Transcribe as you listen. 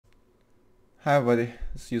Hi everybody,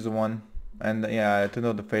 it's user1, and yeah, I turned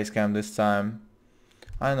on the face cam this time.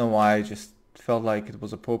 I don't know why, I just felt like it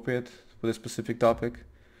was appropriate for this specific topic.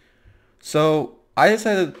 So I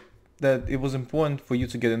decided that it was important for you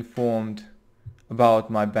to get informed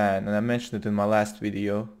about my ban, and I mentioned it in my last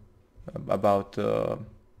video about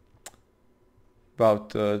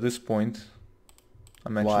this point. I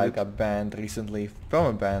mentioned why I got banned recently,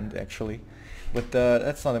 perma-banned actually, but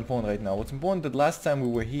that's not important right now. What's important that last time we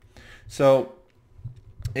were here. So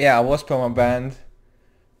yeah, I was perma-banned.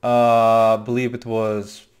 Believe it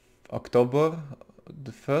was October,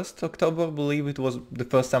 the 1st October, believe it was the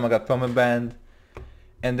first time I got perma-banned.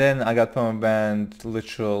 And then I got perma-banned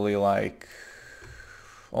literally like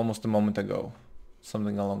almost a moment ago.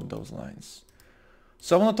 Something along those lines.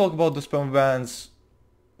 So I want to talk about those perma-bans.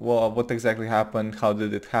 Well, what exactly happened? How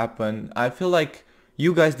did it happen? I feel like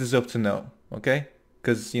you guys deserve to know, okay?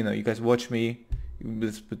 Because, you know, you guys watch me.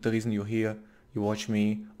 That's the reason you're here. You watch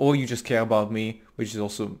me, or you just care about me, which is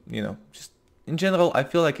also, you know, just in general, I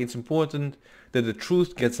feel like it's important that the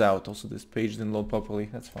truth gets out. Also, this page didn't load properly.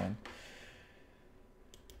 That's fine.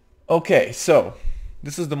 Okay, so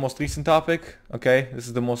this is the most recent topic. Okay, this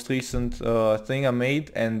is the most recent thing I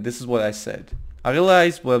made, and this is what I said. I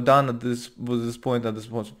realized what I've done at this point.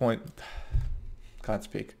 Can't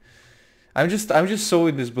speak. I'm just so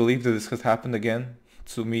in disbelief that this has happened again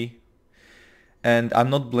to me. And I'm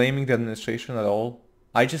not blaming the administration at all.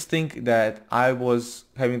 I just think that I was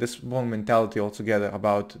having this wrong mentality altogether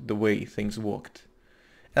about the way things worked.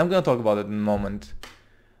 And I'm gonna talk about it in a moment.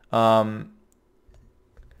 So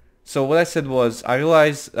what I said was, I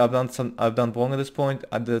realized I've done wrong at this point.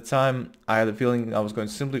 At the time, I had a feeling I was going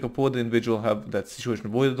to simply report the individual, have that situation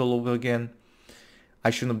avoided all over again. I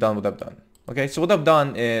shouldn't have done what I've done. Okay, so what I've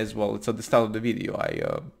done is, well, it's at the start of the video.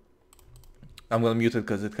 I'm gonna mute it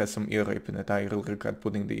because it has some ear rape in it. I really regret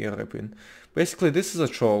putting the ear rape in. Basically, this is a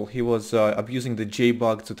troll. He was abusing the J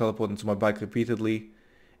bug to teleport into my bike repeatedly,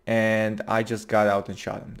 and I just got out and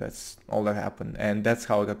shot him. That's all that happened, and that's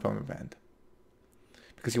how I got perma-banned.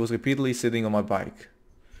 Because he was repeatedly sitting on my bike.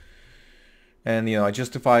 And, you know, I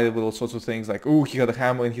justified it with all sorts of things like, oh, he had a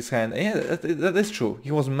hammer in his hand. And yeah, that is true.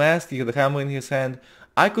 He was masked, he had a hammer in his hand.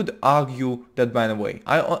 I could argue that ban away.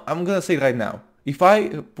 I'm gonna say it right now. If I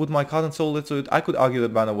put my heart and soul into it, I could argue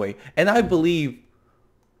that ban away. And I believe,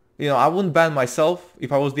 you know, I wouldn't ban myself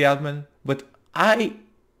if I was the admin, but I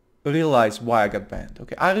realize why I got banned,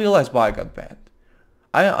 okay? I realize why I got banned.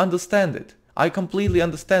 I understand it. I completely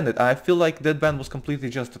understand it. I feel like that ban was completely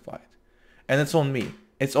justified. And it's on me.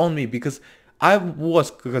 It's on me because I was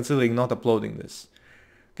considering not uploading this.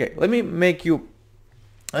 Okay, let me make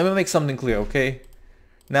something clear, okay?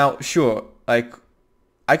 Now, sure, like,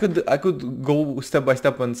 I could go step by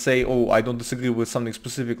step and say, oh, I don't disagree with something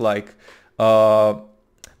specific, like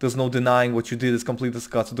there's no denying what you did is completely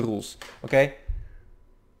disregard to the rules. Okay,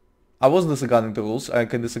 I wasn't disregarding the rules. I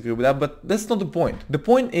can disagree with that, but that's not the point. The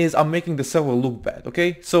point is I'm making the server look bad.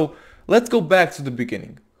 Okay, so let's go back to the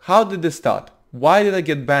beginning. How did this start? Why did I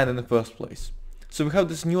get banned in the first place? So we have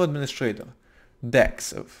this new administrator,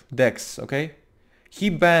 Dex. Okay, he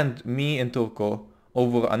banned me and Turko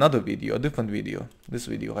over another video, a different video, this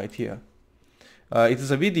video right here. It is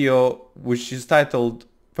a video which is titled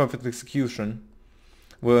Perfect Execution,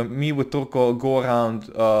 where me with Turko go around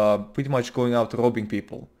pretty much going out robbing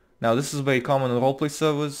people. Now this is very common on roleplay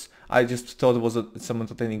servers. I just thought it was some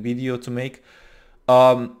entertaining video to make.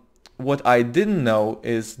 What I didn't know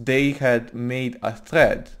is they had made a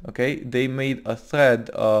thread, okay? They made a thread,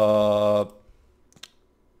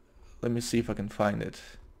 let me see if I can find it.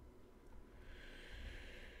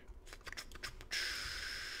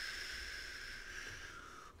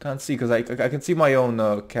 Can't see because I can see my own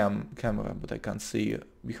camera, but I can't see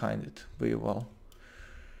behind it very well.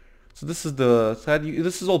 So this is the thread.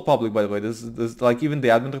 This is all public, by the way. This like even the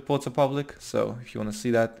admin reports are public. So if you want to see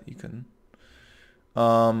that, you can.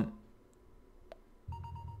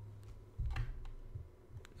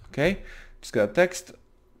 Okay, just got a text.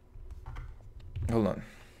 Hold on.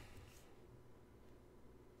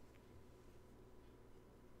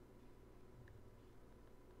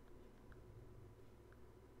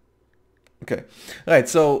 Okay, right,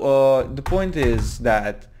 so the point is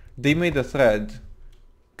that they made a thread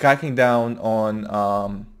cracking down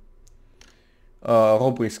on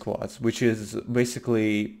robbery squads, which is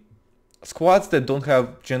basically squads that don't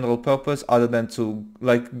have general purpose other than to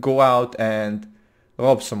like go out and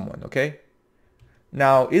rob someone, okay?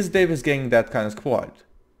 Now, is Davis getting that kind of squad?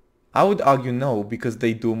 I would argue no, because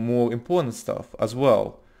they do more important stuff as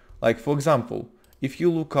well. Like, for example, if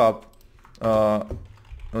you look up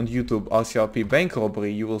on YouTube RCRP bank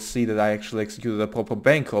robbery, you will see that I actually executed a proper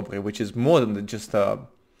bank robbery, which is more than just a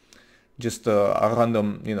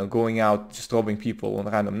random, you know, going out just robbing people on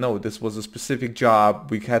random. No, this was a specific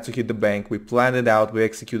job. We had to hit the bank. We planned it out. We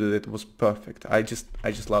executed it. It was perfect. I just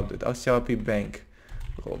loved it. RCRP bank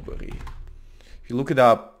robbery. If you look it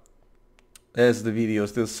up, there's the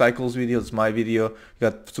videos. There's Cycle's video. It's my video. You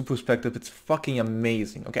got Super Perspective. It's fucking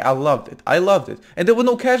amazing. Okay, I loved it. I loved it. And there were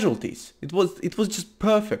no casualties. It was just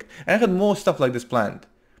perfect. And I had more stuff like this planned.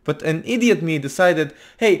 But an idiot me decided,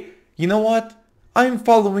 hey, you know what? I'm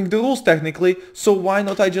following the rules technically, so why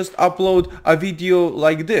not I just upload a video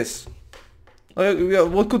like this?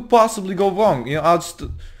 What could possibly go wrong? You know,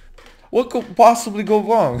 what could possibly go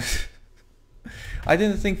wrong? I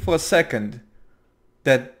didn't think for a second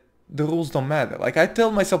that the rules don't matter. Like, I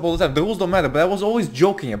tell myself all the time, the rules don't matter, but I was always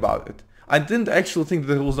joking about it. I didn't actually think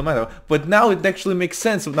that the rules don't matter, but now it actually makes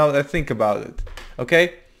sense now that I think about it.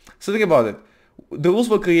 Okay? So think about it. The rules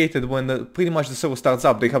were created when pretty much the server starts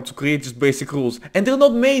up. They have to create just basic rules, and they're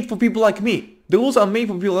not made for people like me. The rules are made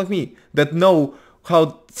for people like me that know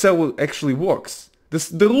how server actually works.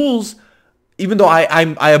 The rules, even though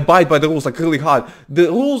I abide by the rules like really hard, the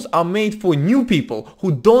rules are made for new people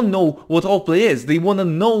who don't know what roleplay is. They want to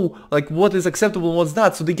know like what is acceptable and what's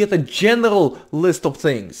not, so they get a general list of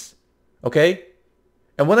things. Okay?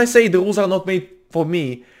 And when I say the rules are not made for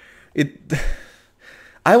me,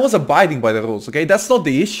 I was abiding by the rules, okay? That's not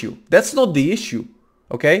the issue. That's not the issue,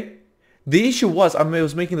 okay? The issue was I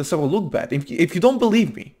was making the server look bad. If you don't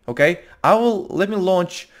believe me, okay? Let me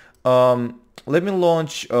launch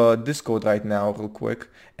Discord right now real quick,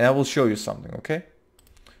 and I will show you something, okay?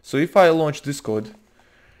 So if I launch Discord,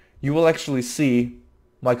 you will actually see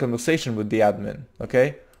my conversation with the admin,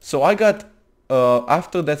 okay? So I got,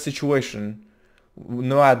 after that situation,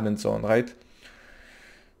 no admins on, right?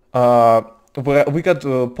 We got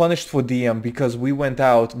punished for DM because we went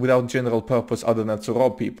out without general purpose other than to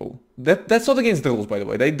rob people. That's not against the rules, by the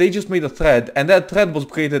way. They just made a thread, and that thread was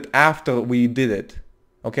created after we did it.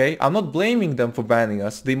 Okay? I'm not blaming them for banning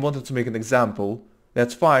us. They wanted to make an example.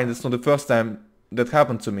 That's fine. That's not the first time that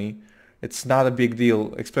happened to me. It's not a big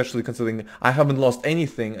deal, especially considering I haven't lost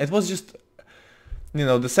anything. It was just, you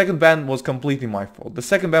know, the second ban was completely my fault. The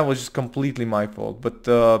second ban was just completely my fault. But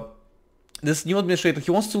this new administrator, he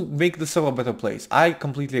wants to make the server a better place. I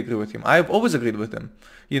completely agree with him. I've always agreed with him,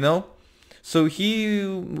 you know? So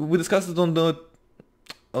we discussed it on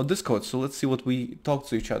Discord, so let's see what we talked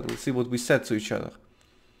to each other. Let's see what we said to each other.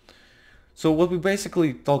 So what we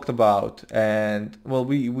basically talked about, and well,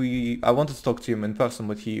 I wanted to talk to him in person,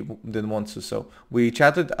 but he didn't want to, so we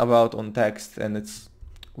chatted about on text, and it's...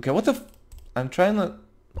 Okay, what the I'm trying to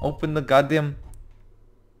open the goddamn...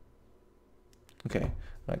 Okay,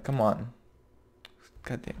 right, come on.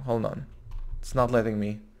 Goddamn, hold on. It's not letting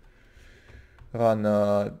me run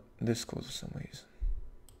Discord for some reason.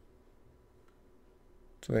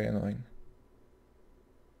 It's very annoying.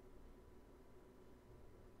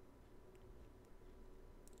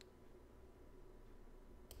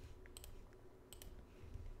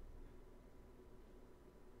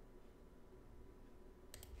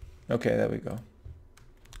 Okay, there we go.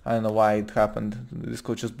 I don't know why it happened. The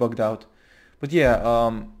Discord just bugged out. But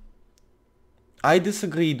yeah, I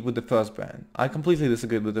disagreed with the first ban. I completely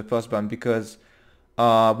disagreed with the first ban because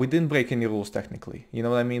we didn't break any rules technically. You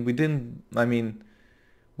know what I mean?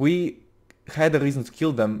 We had a reason to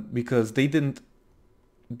kill them because they just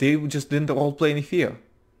didn't roleplay any fear.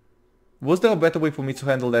 Was there a better way for me to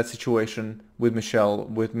handle that situation with Michelle,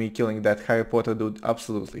 with me killing that Harry Potter dude?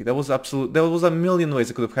 Absolutely. There was a million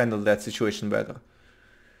ways I could have handled that situation better.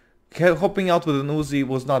 Hopping out with an Uzi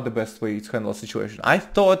was not the best way to handle a situation. I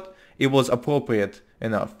thought it was appropriate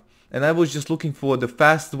enough. And I was just looking for the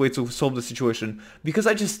fastest way to solve the situation. Because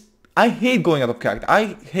I hate going out of character.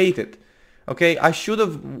 I hate it. Okay? I should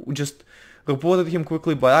have just reported him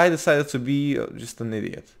quickly, but I decided to be just an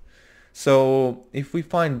idiot. So, if we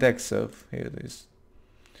find Dexev, here it is.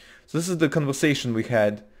 So this is the conversation we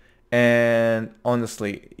had. And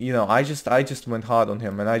honestly, you know, I just went hard on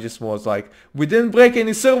him, and I just was like, we didn't break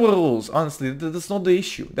any server rules. Honestly, that's not the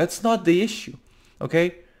issue. That's not the issue.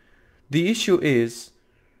 Okay? The issue is,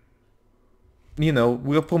 you know,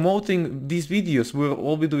 we're promoting these videos.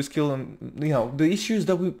 All we do is kill them. You know, the issue is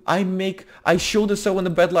that I show the server in a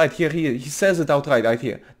bad light. Here, he says it outright right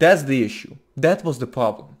here. That's the issue. That was the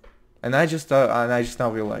problem. And I just now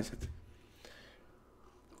realize it.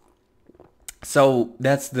 So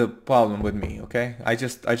that's the problem with me, okay? I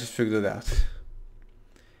just figured it out.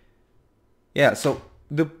 Yeah, so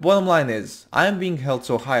the bottom line is I am being held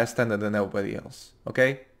to a higher standard than everybody else,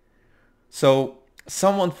 okay? So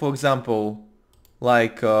someone, for example,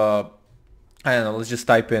 like, I don't know, let's just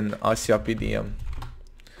type in RCRP DM.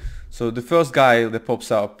 So the first guy that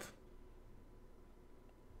pops up,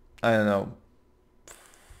 I don't know.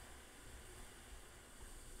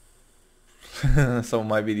 Some of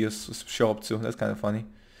my videos show up too. That's kind of funny.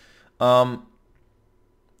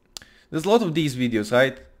 There's a lot of these videos,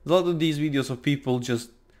 right? A lot of these videos of people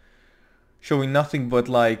just showing nothing but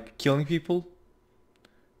like killing people.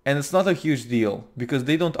 And it's not a huge deal because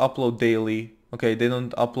they don't upload daily. Okay, they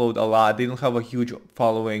don't upload a lot. They don't have a huge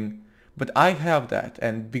following. But I have that,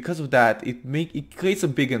 and because of that, it creates a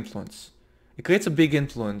big influence. It creates a big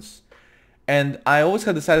influence. And I always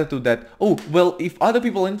had this attitude that, oh, well, if other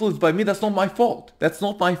people are influenced by me, that's not my fault. That's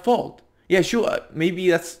not my fault. Yeah, sure, maybe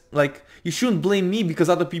that's like, you shouldn't blame me because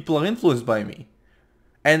other people are influenced by me.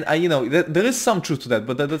 And you know, there is some truth to that,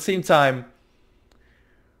 but at the same time,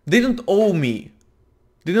 they don't owe me.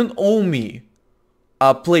 They don't owe me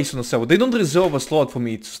a place on the server. They don't reserve a slot for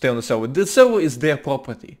me to stay on the server. The server is their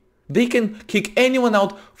property. They can kick anyone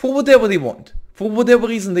out for whatever they want. For whatever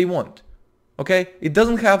reason they want. Okay? It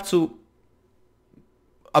doesn't have to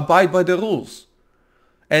abide by the rules.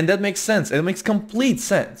 And that makes sense. It makes complete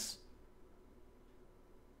sense.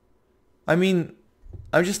 I mean,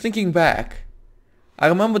 I'm just thinking back. I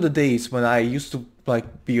remember the days when I used to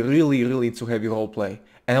like be really into heavy roleplay,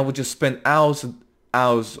 and I would just spend hours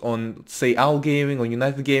on, say, Owl Gaming or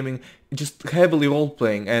United Gaming, just heavily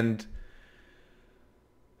roleplaying, and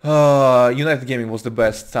United Gaming was the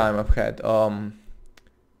best time I've had. One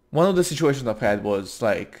of the situations I've had was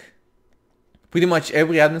like pretty much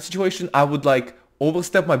every admin situation I would like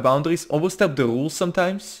overstep my boundaries, overstep the rules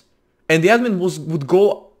sometimes, and the admin would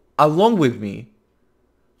go along with me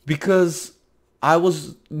because I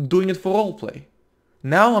was doing it for roleplay.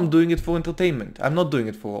 Now I'm doing it for entertainment. I'm not doing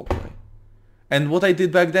it for roleplay. And what I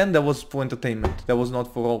did back then, that was for entertainment. That was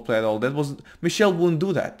not for roleplay at all. That was, Michelle wouldn't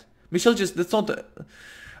do that. Michelle just, that's not,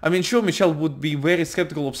 I mean, sure, Michelle would be very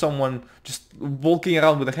skeptical of someone just walking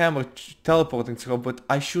around with a hammer, teleporting to her, but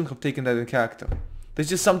I shouldn't have taken that in character. There's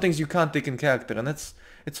just some things you can't take in character, and it's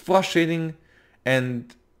frustrating,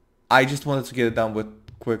 and I just wanted to get it done with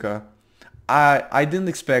quicker. I didn't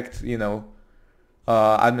expect, you know,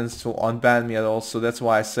 admins to unban me at all, so that's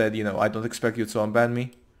why I said, you know, I don't expect you to unban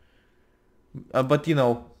me. But, you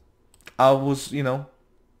know, I was, you know,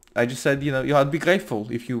 I just said, you know, I'd be grateful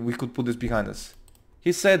if we could put this behind us.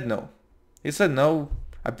 He said no. He said no.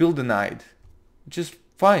 Appeal denied. Which is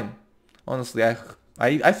fine. Honestly,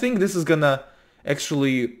 I think this is gonna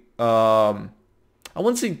actually, I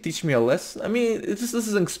wouldn't say teach me a lesson. I mean, this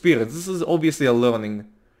is an experience. This is obviously a learning.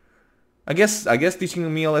 I guess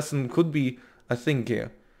teaching me a lesson could be a thing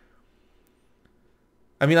here.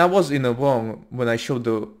 I mean, I was in the wrong when I showed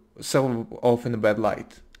the server off in a bad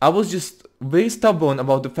light. I was just very stubborn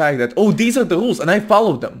about the fact that, oh, these are the rules, and I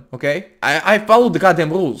followed them, okay? I followed the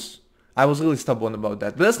goddamn rules. I was really stubborn about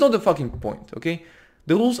that. But that's not the fucking point, okay?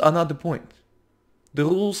 The rules are not the point. The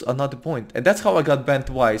rules are not the point. And that's how I got banned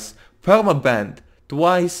twice. Perma-banned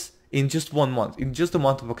twice in just 1 month. In just the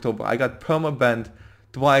month of October. I got perma-banned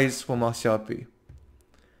twice from RCRP.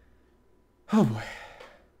 Oh boy.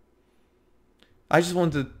 I just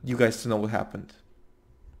wanted you guys to know what happened.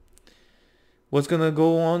 What's gonna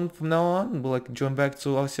go on from now on? Will I join back to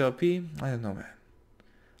RCRP? I don't know, man.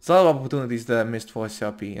 There's a lot of opportunities that I missed for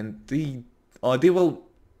RCRP, and they will.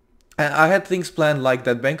 I had things planned like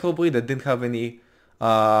that bank robbery that didn't have any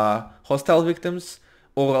hostile victims,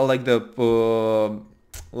 or like the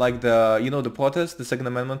you know, the protest, the Second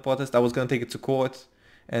Amendment protest. I was gonna take it to court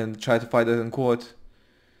and try to fight it in court.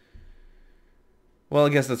 Well, I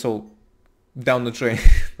guess that's all down the drain.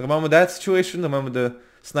 Remember that situation? Remember the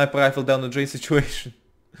sniper rifle down the drain situation?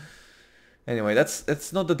 Anyway,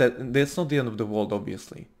 that's not the end of the world,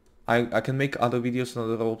 obviously. I can make other videos on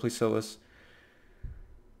other roleplay servers.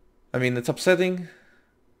 I mean, it's upsetting,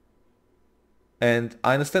 and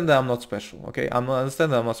I understand that I'm not special. Okay, I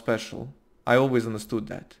understand that I'm not special. I always understood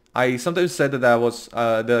that. I sometimes said that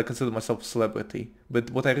that I consider myself a celebrity,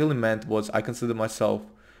 but what I really meant was I consider myself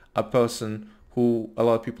a person who a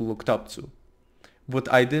lot of people looked up to.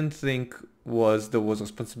 What I didn't think was there was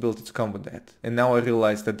responsibility to come with that, and now I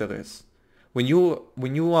realize that there is. When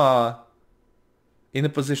you are in a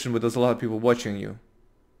position where there's a lot of people watching you,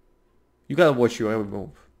 you gotta watch your every move.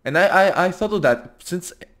 And I thought of that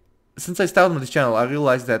since I started on this channel. I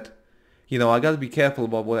realized that, you know, I gotta be careful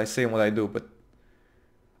about what I say and what I do, but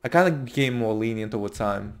I kind of became more lenient over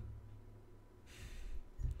time.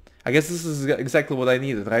 I guess this is exactly what I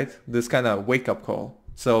needed, right? This kind of wake-up call.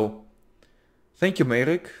 So, thank you,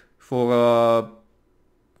 Merrick, for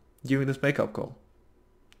giving this wake-up call.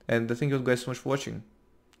 And thank you guys so much for watching.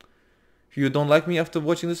 If you don't like me after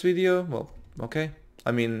watching this video, well, okay.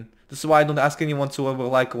 I mean, this is why I don't ask anyone to ever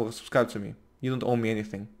like or subscribe to me. You don't owe me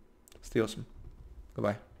anything. Stay awesome.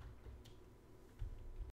 Goodbye.